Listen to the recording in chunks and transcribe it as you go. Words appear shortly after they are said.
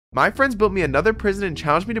My friends built me another prison and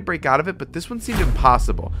challenged me to break out of it, but this one seemed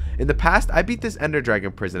impossible. In the past, I beat this Ender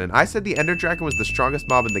Dragon prison, and I said the Ender Dragon was the strongest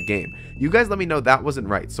mob in the game. You guys let me know that wasn't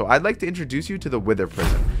right, so I'd like to introduce you to the Wither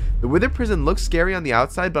prison. The Wither prison looks scary on the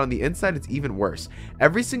outside, but on the inside it's even worse.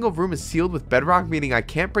 Every single room is sealed with bedrock, meaning I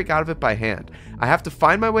can't break out of it by hand. I have to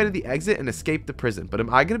find my way to the exit and escape the prison, but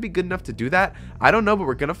am I going to be good enough to do that? I don't know, but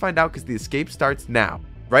we're going to find out because the escape starts now.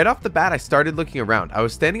 Right off the bat, I started looking around. I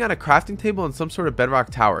was standing on a crafting table in some sort of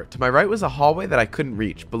bedrock tower. To my right was a hallway that I couldn't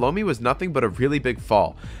reach. Below me was nothing but a really big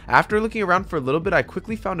fall. After looking around for a little bit, I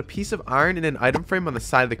quickly found a piece of iron in an item frame on the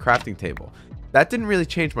side of the crafting table. That didn't really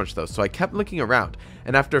change much though, so I kept looking around,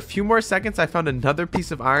 and after a few more seconds I found another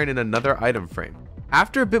piece of iron in another item frame.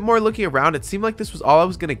 After a bit more looking around, it seemed like this was all I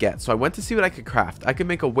was going to get, so I went to see what I could craft. I could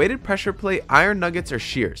make a weighted pressure plate, iron nuggets, or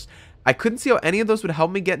shears. I couldn't see how any of those would help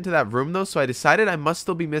me get into that room though, so I decided I must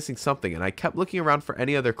still be missing something, and I kept looking around for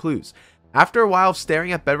any other clues. After a while of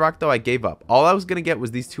staring at bedrock though, I gave up. All I was going to get was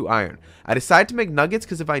these 2 iron. I decided to make nuggets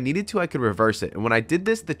because if I needed to I could reverse it, and when I did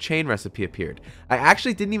this the chain recipe appeared. I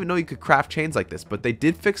actually didn't even know you could craft chains like this, but they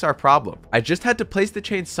did fix our problem. I just had to place the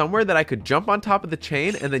chain somewhere that I could jump on top of the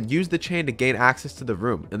chain and then use the chain to gain access to the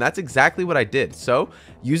room, and that's exactly what I did. So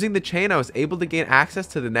using the chain I was able to gain access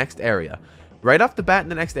to the next area. Right off the bat in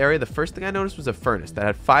the next area, the first thing I noticed was a furnace that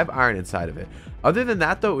had 5 iron inside of it. Other than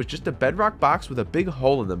that though, it was just a bedrock box with a big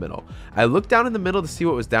hole in the middle. I looked down in the middle to see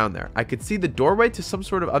what was down there. I could see the doorway to some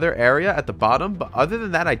sort of other area at the bottom, but other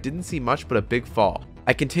than that I didn't see much but a big fall.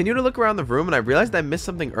 I continued to look around the room and I realized I missed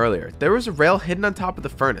something earlier. There was a rail hidden on top of the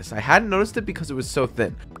furnace. I hadn't noticed it because it was so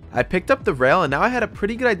thin. I picked up the rail and now I had a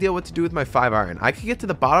pretty good idea what to do with my 5 iron. I could get to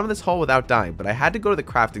the bottom of this hole without dying, but I had to go to the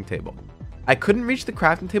crafting table. I couldn't reach the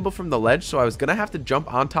crafting table from the ledge, so I was going to have to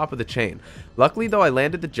jump on top of the chain. Luckily though, I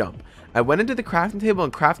landed the jump. I went into the crafting table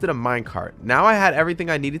and crafted a minecart. Now I had everything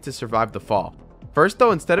I needed to survive the fall. First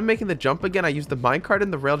though, instead of making the jump again, I used the minecart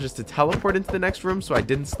and the rail just to teleport into the next room so I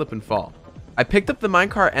didn't slip and fall. I picked up the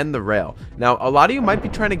minecart and the rail. Now, a lot of you might be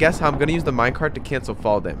trying to guess how I'm going to use the minecart to cancel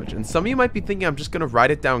fall damage, and some of you might be thinking I'm just going to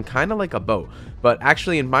ride it down kind of like a boat, but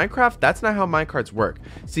actually in Minecraft, that's not how minecarts work.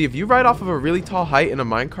 See, if you ride off of a really tall height in a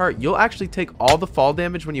minecart, you'll actually take all the fall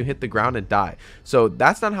damage when you hit the ground and die. So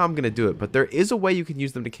that's not how I'm going to do it, but there is a way you can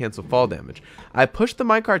use them to cancel fall damage. I pushed the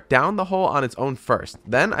minecart down the hole on its own first,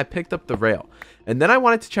 then I picked up the rail. And then I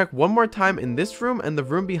wanted to check one more time in this room and the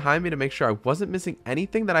room behind me to make sure I wasn't missing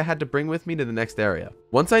anything that I had to bring with me to the next area.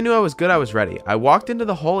 Once I knew I was good, I was ready. I walked into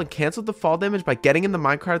the hole and canceled the fall damage by getting in the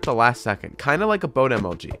minecart at the last second, kind of like a boat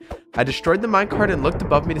MLG. I destroyed the minecart and looked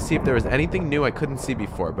above me to see if there was anything new I couldn't see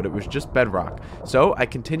before, but it was just bedrock. So I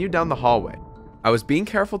continued down the hallway. I was being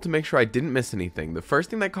careful to make sure I didn't miss anything. The first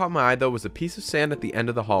thing that caught my eye though was a piece of sand at the end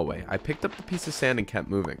of the hallway. I picked up the piece of sand and kept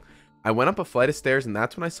moving. I went up a flight of stairs and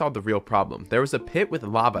that's when I saw the real problem. There was a pit with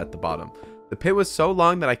lava at the bottom. The pit was so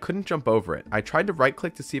long that I couldn't jump over it. I tried to right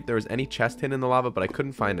click to see if there was any chest hidden in the lava, but I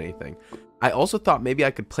couldn't find anything. I also thought maybe I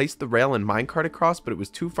could place the rail and minecart across, but it was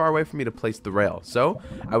too far away for me to place the rail. So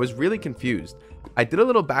I was really confused. I did a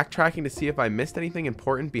little backtracking to see if I missed anything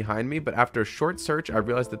important behind me, but after a short search, I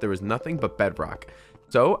realized that there was nothing but bedrock.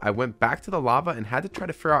 So I went back to the lava and had to try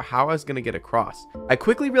to figure out how I was going to get across. I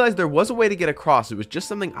quickly realized there was a way to get across. It was just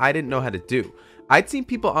something I didn't know how to do. I'd seen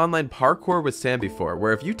people online parkour with sand before,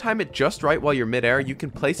 where if you time it just right while you're midair, you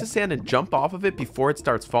can place the sand and jump off of it before it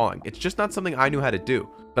starts falling. It's just not something I knew how to do.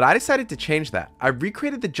 But I decided to change that. I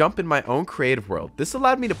recreated the jump in my own creative world. This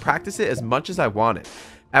allowed me to practice it as much as I wanted.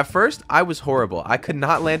 At first, I was horrible. I could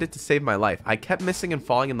not land it to save my life. I kept missing and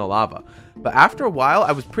falling in the lava. But after a while,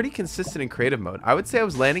 I was pretty consistent in creative mode. I would say I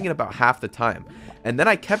was landing it about half the time. And then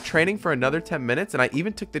I kept training for another 10 minutes and I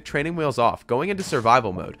even took the training wheels off, going into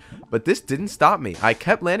survival mode. But this didn't stop me. I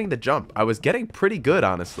kept landing the jump. I was getting pretty good,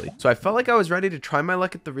 honestly. So I felt like I was ready to try my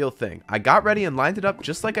luck at the real thing. I got ready and lined it up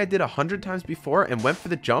just like I did 100 times before and went for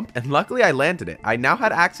the jump, and luckily I landed it. I now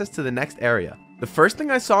had access to the next area. The first thing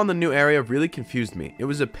I saw in the new area really confused me. It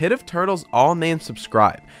was a pit of turtles all named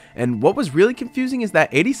subscribe. And what was really confusing is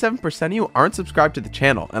that 87% of you aren't subscribed to the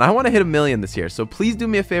channel, and I want to hit 1 million this year, so please do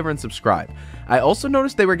me a favor and subscribe. I also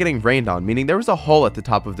noticed they were getting rained on, meaning there was a hole at the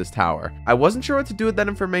top of this tower. I wasn't sure what to do with that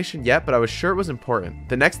information yet, but I was sure it was important.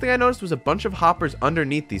 The next thing I noticed was a bunch of hoppers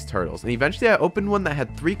underneath these turtles, and eventually I opened one that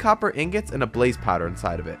had 3 copper ingots and a blaze powder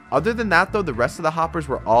inside of it. Other than that though, the rest of the hoppers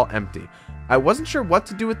were all empty. I wasn't sure what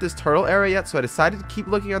to do with this turtle area yet, so I decided to keep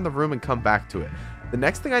looking on the room and come back to it. The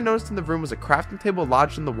next thing I noticed in the room was a crafting table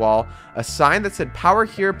lodged in the wall, a sign that said power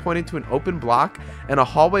here pointing to an open block, and a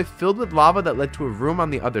hallway filled with lava that led to a room on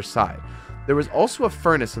the other side. There was also a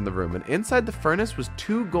furnace in the room, and inside the furnace was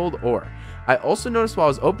 2 gold ore. I also noticed while I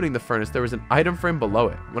was opening the furnace there was an item frame below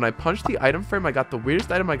it. When I punched the item frame, I got the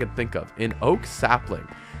weirdest item I could think of, an oak sapling.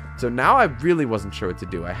 So now I really wasn't sure what to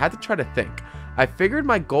do. I had to try to think. I figured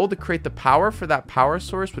my goal to create the power for that power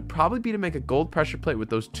source would probably be to make a gold pressure plate with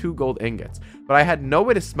those 2 gold ingots, but I had no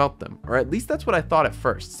way to smelt them, or at least that's what I thought at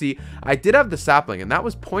first. See, I did have the sapling, and that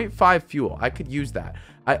was 0.5 fuel. I could use that.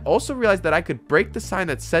 I also realized that I could break the sign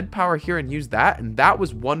that said power here and use that, and that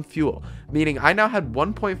was 1 fuel, meaning I now had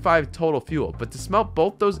 1.5 total fuel, but to smelt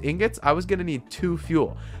both those ingots, I was going to need 2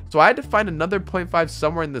 fuel. So I had to find another 0.5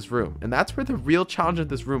 somewhere in this room, and that's where the real challenge of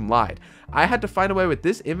this room lied. I had to find a way with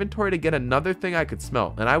this inventory to get another thing I could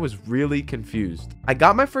smelt, and I was really confused. I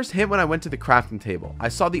got my first hint when I went to the crafting table. I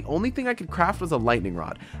saw the only thing I could craft was a lightning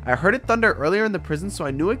rod. I heard it thunder earlier in the prison, so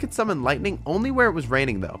I knew I could summon lightning only where it was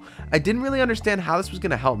raining though. I didn't really understand how this was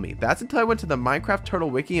going to help me. That's until I went to the Minecraft Turtle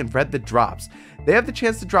Wiki and read the drops. They have the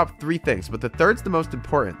chance to drop 3 things, but the third's the most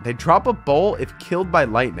important. They drop a bowl if killed by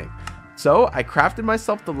lightning. So I crafted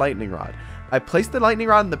myself the lightning rod. I placed the lightning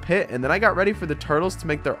rod in the pit, and then I got ready for the turtles to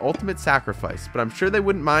make their ultimate sacrifice, but I'm sure they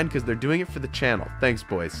wouldn't mind because they're doing it for the channel. Thanks,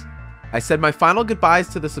 boys. I said my final goodbyes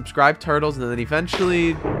to the subscribed turtles, and then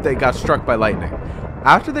eventually they got struck by lightning.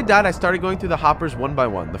 After they died, I started going through the hoppers one by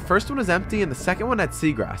one. The first one was empty and the second one had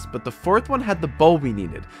seagrass, but the fourth one had the bowl we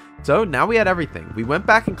needed. So now we had everything. We went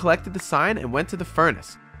back and collected the sign and went to the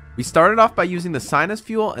furnace. We started off by using the sign as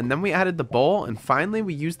fuel, and then we added the bowl, and finally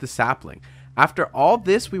we used the sapling. After all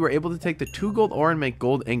this, we were able to take the 2 gold ore and make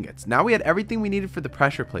gold ingots. Now we had everything we needed for the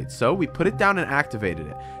pressure plate, so we put it down and activated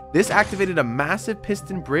it. This activated a massive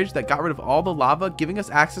piston bridge that got rid of all the lava, giving us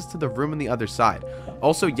access to the room on the other side.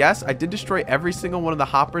 Also, yes, I did destroy every single one of the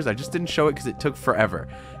hoppers, I just didn't show it because it took forever.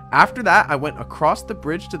 After that, I went across the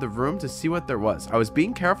bridge to the room to see what there was. I was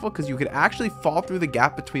being careful because you could actually fall through the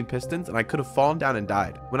gap between pistons, and I could have fallen down and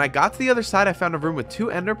died. When I got to the other side, I found a room with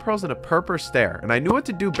 2 ender pearls and a purple stair, and I knew what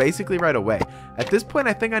to do basically right away. At this point,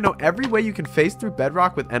 I think I know every way you can phase through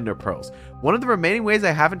bedrock with ender pearls. One of the remaining ways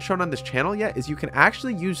I haven't shown on this channel yet is you can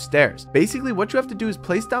actually use stairs. Basically, what you have to do is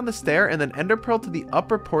place down the stair and then ender pearl to the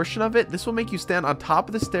upper portion of it. This will make you stand on top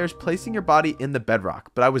of the stairs, placing your body in the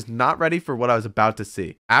bedrock, but I was not ready for what I was about to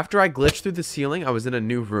see. After I glitched through the ceiling, I was in a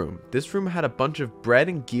new room. This room had a bunch of bread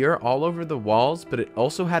and gear all over the walls, but it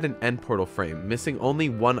also had an end portal frame, missing only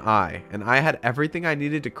 1 eye, and I had everything I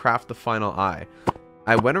needed to craft the final eye.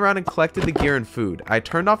 I went around and collected the gear and food. I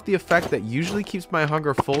turned off the effect that usually keeps my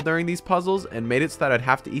hunger full during these puzzles and made it so that I'd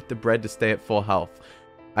have to eat the bread to stay at full health.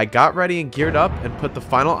 I got ready and geared up and put the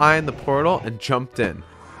final eye in the portal and jumped in.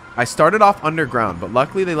 I started off underground, but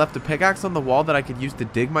luckily they left a pickaxe on the wall that I could use to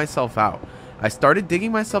dig myself out. I started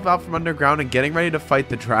digging myself out from underground and getting ready to fight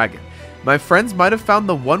the dragon. My friends might have found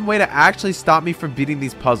the one way to actually stop me from beating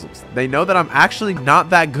these puzzles. They know that I'm actually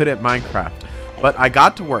not that good at Minecraft. But I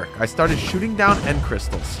got to work. I started shooting down end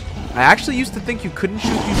crystals. I actually used to think you couldn't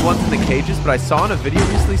shoot these ones in the cages, but I saw in a video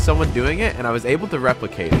recently someone doing it and I was able to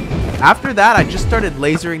replicate it. After that, I just started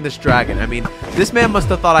lasering this dragon. I mean, this man must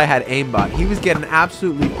have thought I had aimbot. He was getting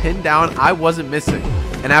absolutely pinned down. I wasn't missing.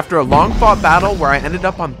 And after a long fought battle where I ended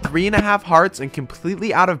up on 3.5 hearts and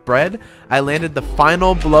completely out of bread, I landed the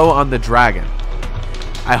final blow on the dragon.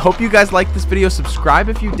 I hope you guys liked this video. Subscribe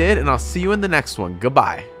if you did, and I'll see you in the next one.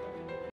 Goodbye.